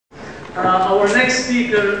Our next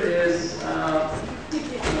speaker is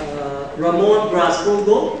Ramón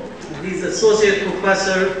Grosfoguel. He's Associate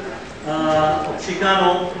Professor of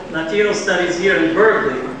Chicano Latino Studies here in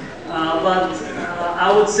Berkeley. But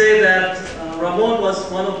I would say that Ramón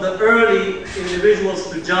was one of the early individuals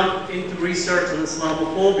to jump into research on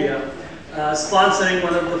Islamophobia, sponsoring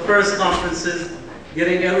one of the first conferences,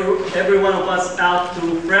 getting every one of us out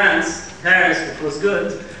to France, Paris, which was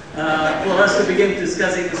good, for us to begin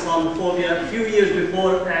discussing Islamophobia a few years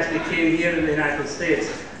before it actually came here in the United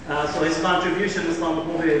States. So his contribution to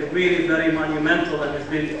Islamophobia is really very monumental and has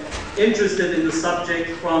been interested in the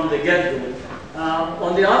subject from the get-go.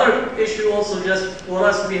 On the other issue also, just for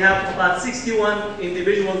us, we have about 61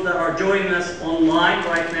 individuals that are joining us online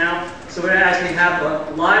right now. So we actually have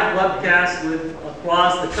a live webcast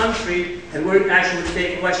across the country, and we'll actually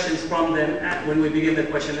take questions from them when we begin the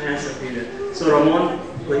question and answer period. So Ramón,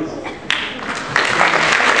 please.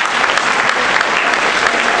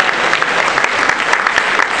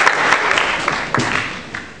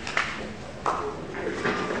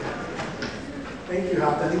 Thank you,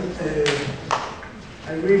 Hathan.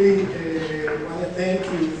 I really want to thank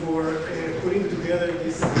you for putting together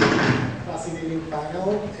this fascinating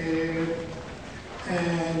panel.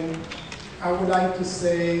 And I would like to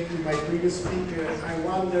say to my previous speaker, I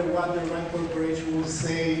wonder what the RAND Corporation will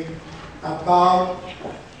say about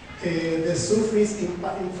the Sufis in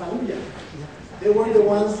Fallujah. They were the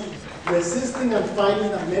ones resisting and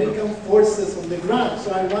fighting American forces on the ground.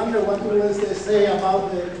 So I wonder what will they say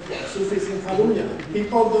about the Sufis in Fallujah.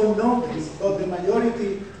 People don't know this, but the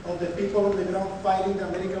majority of the people on the ground fighting the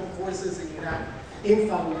American forces in Iraq, in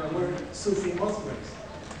Fallujah, were Sufi Muslims.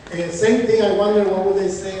 Same thing, I wonder what would they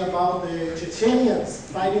say about the Chechenians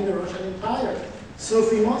fighting the Russian Empire,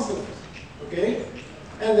 Sufi Muslims, okay?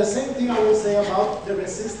 And the same thing I will say about the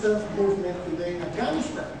resistance movement today in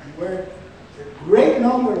Afghanistan, where a great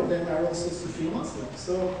number of them are also Sufi Muslims.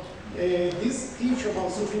 So this issue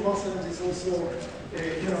about Sufi Muslims is also,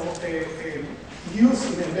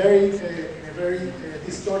 used in a very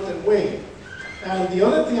distorted way. And the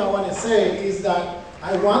other thing I want to say is that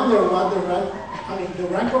I wonder what the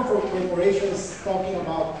RAND Corporation is talking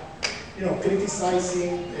about,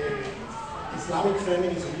 criticizing Islamic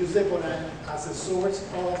feminism, use the Quran as a source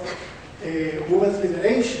of women's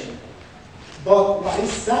liberation. But what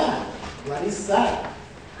is sad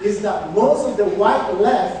is that most of the white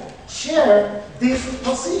left share this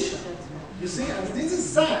position. You see, and this is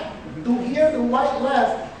sad to hear the white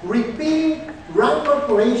left repeating RAND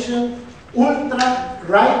Corporation ultra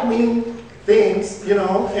right-wing things,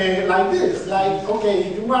 like this. Like, okay,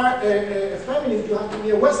 if you are a feminist, you have to be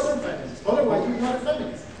a Western feminist. Otherwise, you're not a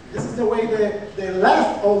feminist. This is the way the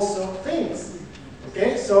left also thinks.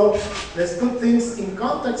 Okay, so let's put things in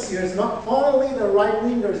context here. It's not only the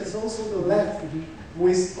right-wingers, it's also the left who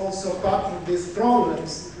is also caught in these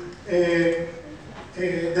problems.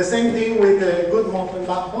 The same thing with the good Muslim,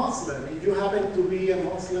 bad Muslim. If you happen to be a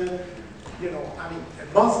Muslim,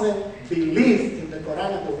 a Muslim belief in the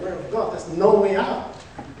Quran and the Word of God, there's no way out.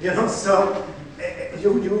 So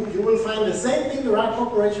you will find the same thing the RAND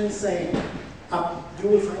Corporation is saying. You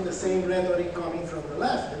will find the same rhetoric coming from the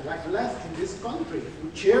left, the white left in this country, who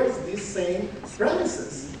shares these same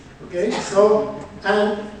premises. Okay, so,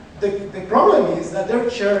 and the problem is that they're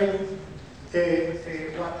sharing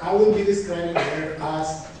what I will be describing here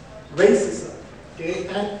as racism, okay,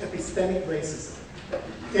 and epistemic racism.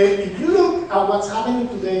 If you look at what's happening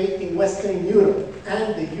today in Western Europe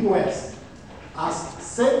and the US as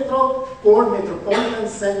central core metropolitan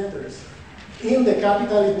centers in the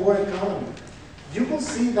capitalist war economy, you will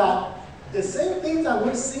see that the same things that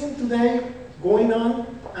we're seeing today going on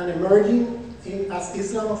and emerging as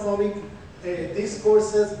Islamophobic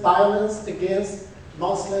discourses, violence against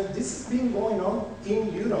Muslims, this has been going on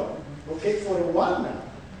in Europe, okay, for a while now.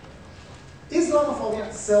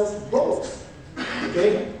 Islamophobia sells votes,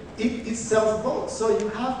 okay? It sells votes. So you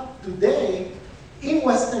have today, in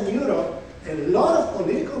Western Europe, a lot of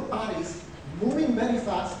political parties moving very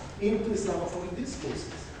fast into Islamophobic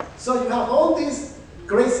discourses. So you have all these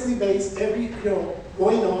crazy debates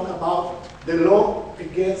going on about the law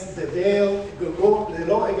against the veil, the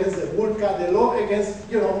law against the burqa, the law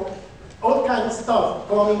against, all kinds of stuff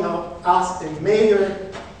coming up as a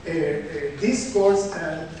major discourse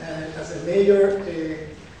and as a major,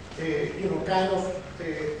 kind of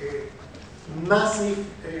massive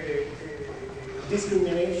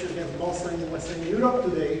discrimination against Muslims in Western Europe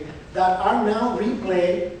today that are now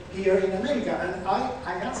replayed here in America. And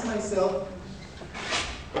I ask myself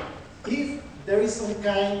if there is some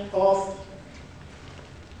kind of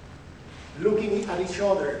looking at each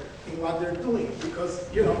other in what they're doing. Because,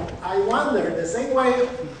 you know, I wonder, the same way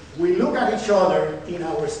we look at each other in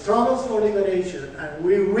our struggles for liberation, and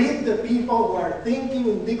we read the people who are thinking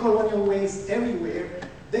in decolonial ways everywhere,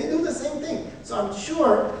 they do the same thing. So I'm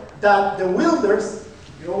sure that the Wilders,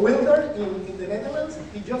 you know, Wilder in the Netherlands,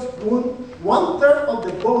 he just won 1/3 of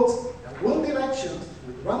the votes and won the elections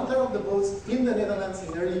with 1/3 of the votes in the Netherlands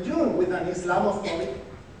in early June with an Islamophobic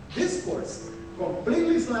discourse,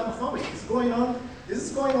 completely Islamophobic. It's going on. This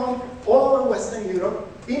is going on all over Western Europe,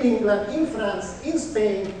 in England, in France, in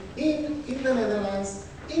Spain, in the Netherlands,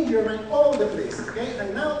 in Germany, all over the place. Okay,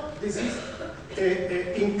 and now this is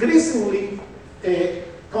increasingly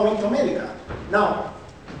coming to America. Now,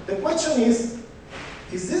 the question is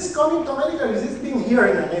this coming to America, or is this been here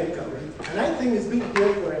in America? And I think it's been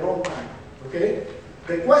here for a long time, okay?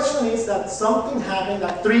 The question is that something happened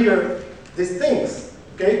that triggered these things,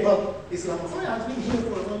 okay? But Islamophobia has been here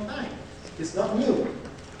for a long time. It's not new.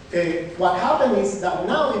 What happened is that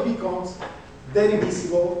now it becomes very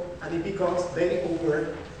visible and it becomes very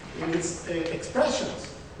overt in its expressions,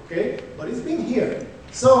 okay? But it's been here.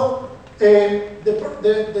 So,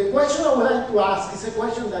 the question I would like to ask is a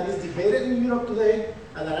question that is debated in Europe today,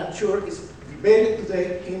 and that I'm sure is debated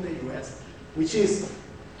today in the US, which is,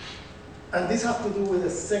 and this has to do with the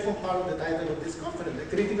second part of the title of this conference,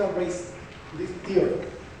 the critical race theory.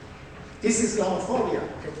 Is Islamophobia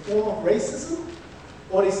a form of racism,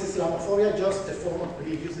 or is Islamophobia just a form of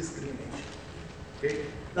religious discrimination? Okay?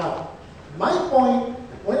 Now, my point,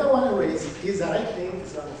 the point I want to raise is that I think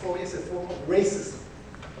Islamophobia is a form of racism.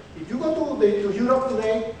 If you go to Europe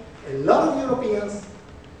today, a lot of Europeans,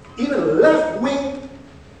 even left-wing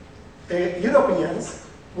Europeans,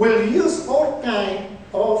 will use all kinds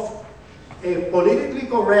of politically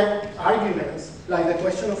correct arguments, like the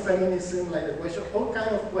question of feminism, like the question, all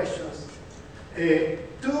kinds of questions,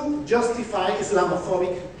 to justify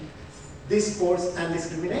Islamophobic discourse and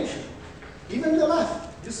discrimination. Even the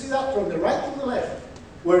left, you see that from the right to the left,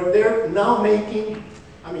 where they're now making,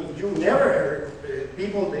 I mean, you never heard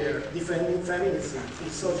people there defending feminism in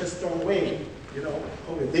such a strong way, you know,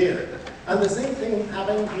 over there. And the same thing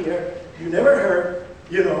happened here. You never heard,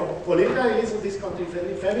 you know, political elites of this country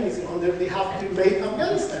defending feminism until they have to invade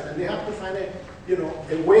Afghanistan and they have to find a, you know,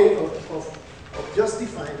 a way of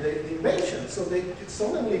justifying the invasion. So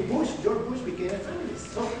suddenly George Bush became a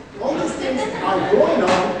feminist. So all these things are going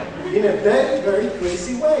on in a very, very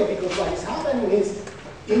crazy way, because what is happening is,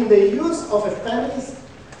 in the use of a feminist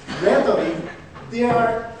rhetoric, they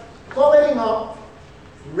are covering up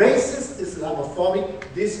racist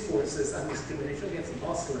Islamophobic discourses and discrimination against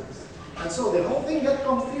Muslims. And so the whole thing gets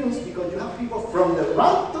confused because you have people from the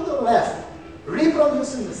right to the left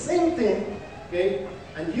reproducing the same thing, okay,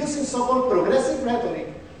 and using so-called progressive rhetoric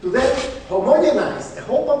to then homogenize the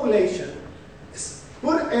whole population,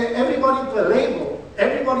 put everybody into a label.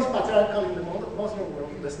 Everybody's patriarchal in the Muslim world.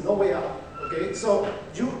 There's no way out. Okay, so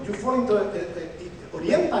you fall into an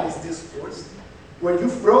Orientalist discourse where you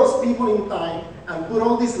froze people in time and put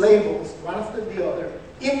all these labels, one after the other,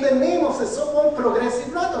 in the name of the so-called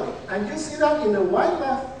progressive rhetoric. And you see that in the white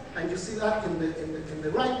left, and you see that in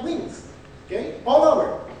the right wings, okay? All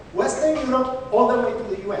over. Western Europe, all the way to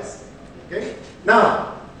the US, okay?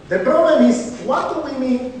 Now, the problem is, what do we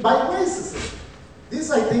mean by racism?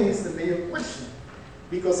 This, I think, is the major question,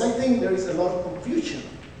 because I think there is a lot of confusion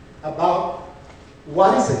about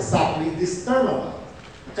what is exactly this term about.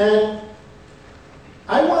 And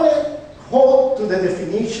I want to hold to the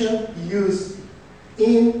definition used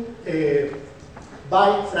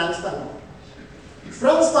by Frantz Fanon.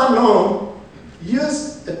 Frantz Fanon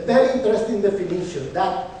used a very interesting definition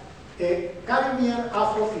that Caribbean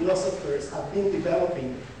Afro-philosophers have been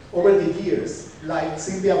developing over the years, like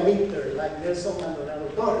Sylvia Wynter, like Nelson Maldonado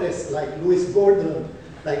Torres, like Louis Gordon,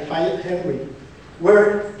 like Piatt Henry,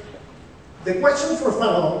 where the question for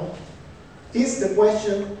Fanon is the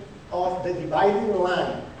question of the dividing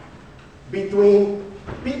line between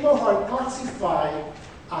people who are classified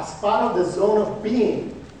as part of the zone of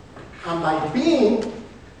being. And by being,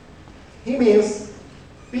 he means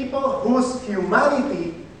people whose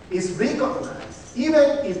humanity is recognized.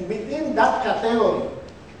 Even if within that category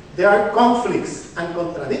there are conflicts and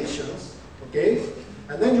contradictions, okay?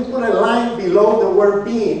 And then you put a line below the word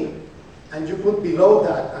being, and you put below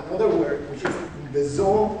that another word, which is the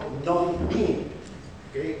zone of non-being,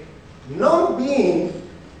 okay? Non-being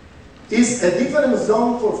is a different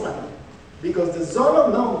zone for Fanon, because the zone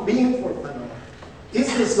of non-being for Fanon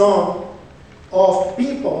is the zone of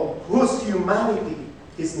people whose humanity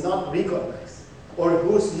is not recognized, or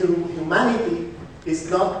whose humanity is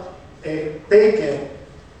not taken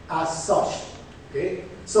as such. Okay?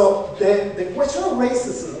 So the question of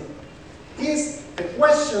racism is a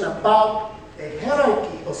question about a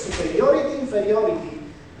hierarchy of superiority, inferiority,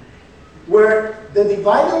 where the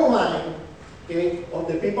dividing line, okay, of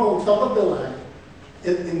the people on top of the line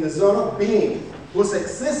in the zone of being, whose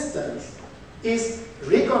existence is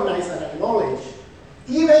recognized and acknowledged,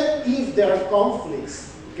 even if there are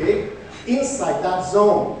conflicts, okay, inside that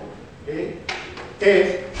zone, okay,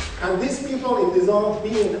 and these people in the zone of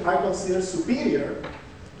being are considered superior,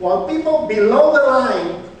 while people below the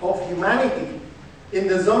line of humanity in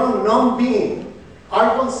the zone of non-being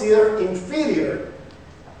are considered inferior,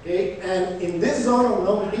 okay, and in this zone of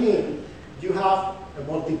non-being you have a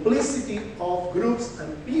multiplicity of groups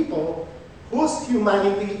and people whose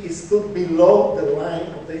humanity is put below the line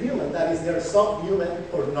of the human, that is, they're subhuman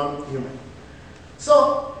or non-human.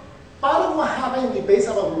 So, part of what happened in debates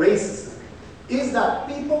about racism is that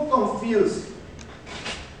people confuse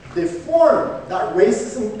the form that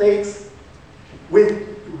racism takes with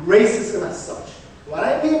racism as such. What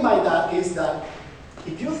I mean by that is that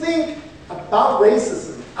if you think about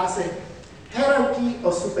racism as a hierarchy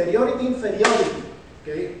of superiority, inferiority,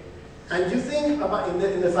 okay, and you think about in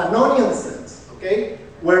the Fanonian sense, okay,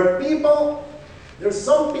 where people, there's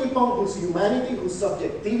some people whose humanity, whose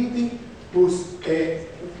subjectivity, whose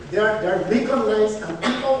they're recognized, and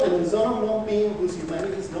people in the zone of non-being whose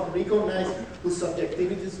humanity is not recognized, whose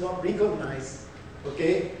subjectivity is not recognized,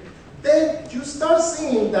 okay, then you start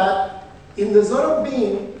seeing that in the zone of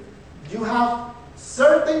being you have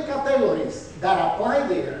certain categories that apply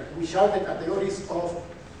there, which are the categories of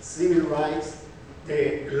civil rights,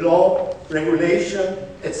 law, regulation,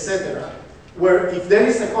 etc., where if there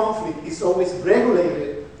is a conflict, it's always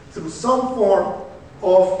regulated through some form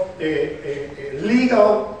of a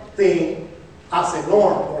legal thing as a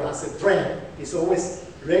norm or as a trend. It's always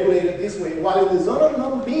regulated this way. While in the zone of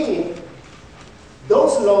non-being,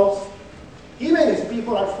 those laws, even if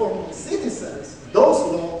people are formal citizens, those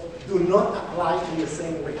laws do not apply in the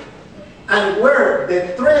same way. And where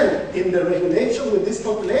the trend in the regulation with this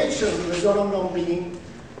population in the zone of non-being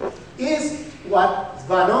is what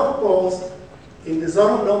Fanon calls, in the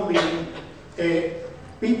zone of non-being,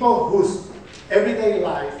 people whose everyday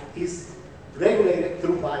life is regulated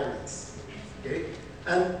through violence. Okay?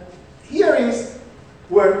 And here is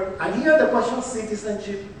where, and here the question of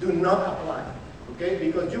citizenship do not apply. Okay?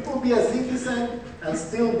 Because you could be a citizen and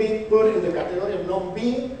still be put in the category of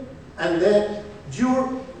non-being, and then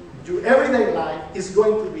your everyday life is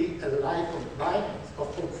going to be a life of violence,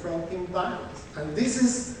 of confronting violence. And this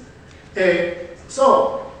is,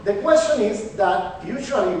 so the question is that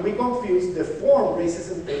usually we confuse the form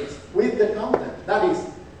racism takes with the content. That is,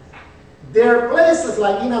 there are places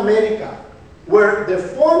like in America where the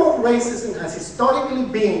form of racism has historically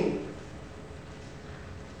been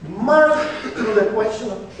marked through the question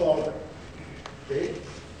of color. Okay?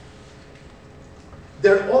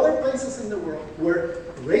 There are other places in the world where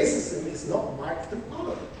racism is not marked through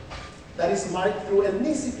color. That is marked through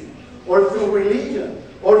ethnicity, or through religion,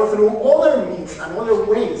 or through other means and other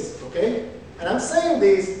ways, okay? And I'm saying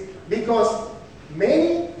this because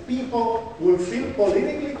many people will feel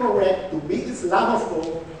politically correct to be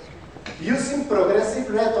Islamophobe using progressive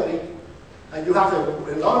rhetoric, and you have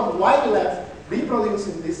a lot of white left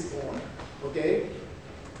reproducing this form, okay?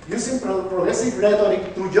 Using progressive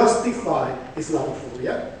rhetoric to justify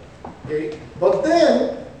Islamophobia, okay? But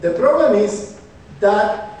then, the problem is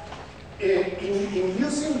that in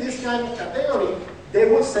using this kind of category, they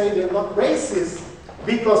will say they're not racist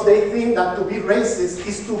because they think that to be racist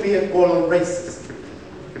is to be a color racist.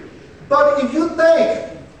 But if you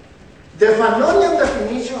take the Fanonian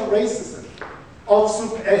definition of racism, of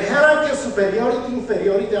a hierarchy of superiority,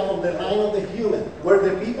 inferiority along the line of the human, where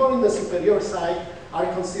the people in the superior side are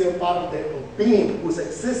considered part of the being, whose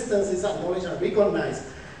existence is acknowledged and recognized,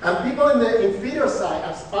 and people in the inferior side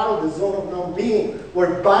as part of the zone of non-being,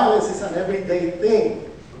 where violence is an everyday thing,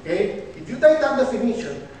 okay? If you take that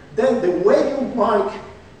definition, then the way you mark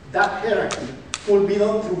that hierarchy could be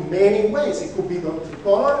done through many ways. It could be done through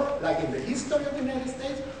color, like in the history of the United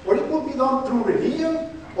States, or it could be done through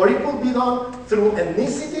religion, or it could be done through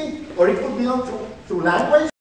ethnicity, or it could be done through language.